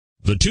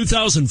The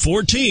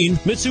 2014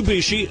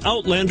 Mitsubishi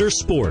Outlander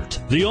Sport.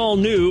 The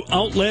all-new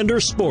Outlander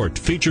Sport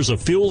features a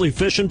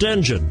fuel-efficient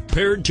engine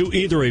paired to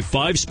either a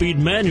 5-speed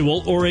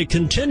manual or a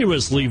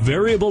continuously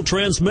variable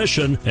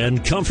transmission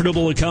and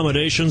comfortable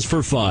accommodations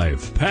for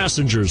 5.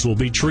 Passengers will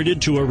be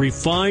treated to a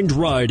refined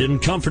ride in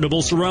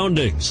comfortable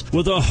surroundings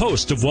with a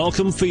host of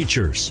welcome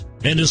features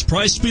and is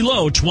priced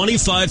below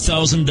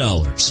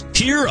 $25,000.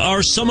 Here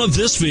are some of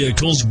this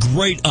vehicle's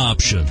great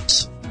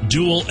options: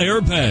 dual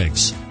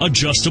airbags,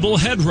 adjustable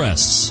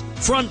headrests,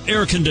 front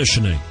air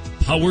conditioning,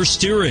 power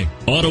steering,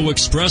 auto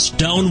express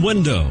down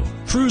window,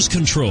 cruise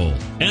control,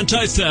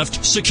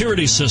 anti-theft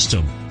security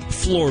system,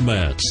 floor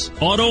mats,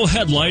 auto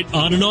headlight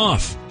on and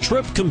off,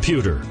 trip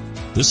computer.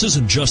 This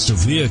isn't just a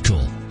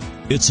vehicle,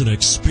 it's an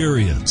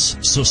experience.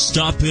 So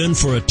stop in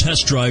for a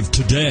test drive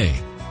today.